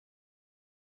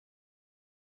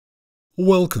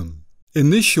Welcome. In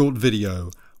this short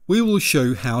video, we will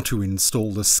show how to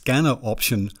install the scanner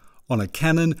option on a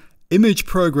Canon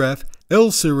imagePROGRAF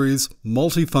L-series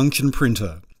multifunction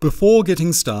printer. Before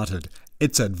getting started,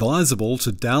 it's advisable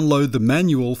to download the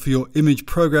manual for your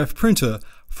imagePROGRAF printer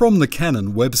from the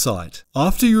Canon website.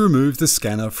 After you remove the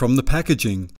scanner from the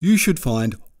packaging, you should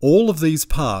find all of these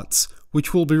parts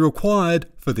which will be required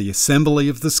for the assembly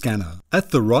of the scanner.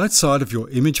 At the right side of your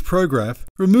imagePROGRAF,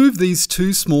 remove these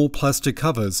two small plastic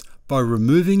covers by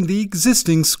removing the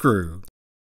existing screw.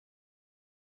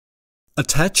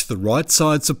 Attach the right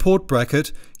side support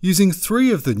bracket using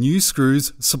 3 of the new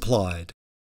screws supplied.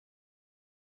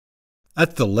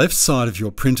 At the left side of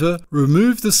your printer,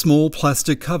 remove the small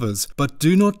plastic covers, but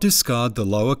do not discard the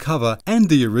lower cover and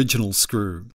the original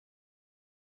screw.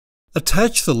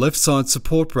 Attach the left side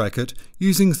support bracket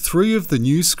using 3 of the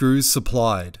new screws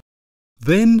supplied.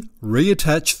 Then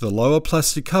reattach the lower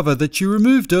plastic cover that you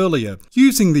removed earlier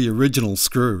using the original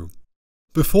screw.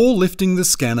 Before lifting the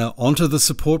scanner onto the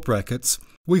support brackets,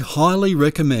 we highly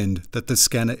recommend that the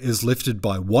scanner is lifted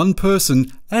by one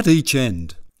person at each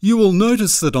end. You will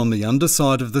notice that on the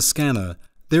underside of the scanner,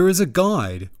 there is a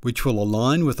guide which will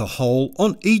align with a hole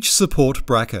on each support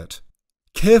bracket.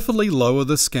 Carefully lower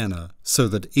the scanner so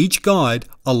that each guide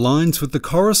aligns with the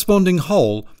corresponding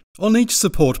hole on each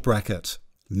support bracket.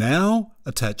 Now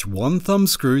attach one thumb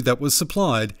screw that was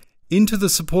supplied into the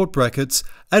support brackets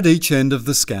at each end of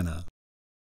the scanner.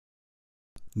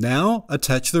 Now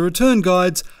attach the return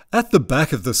guides at the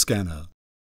back of the scanner.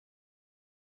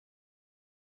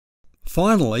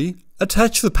 Finally,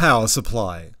 attach the power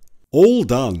supply. All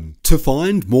done. To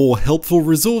find more helpful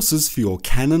resources for your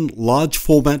Canon large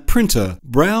format printer,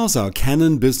 browse our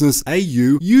Canon Business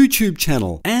AU YouTube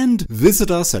channel and visit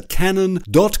us at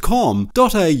canon.com.au.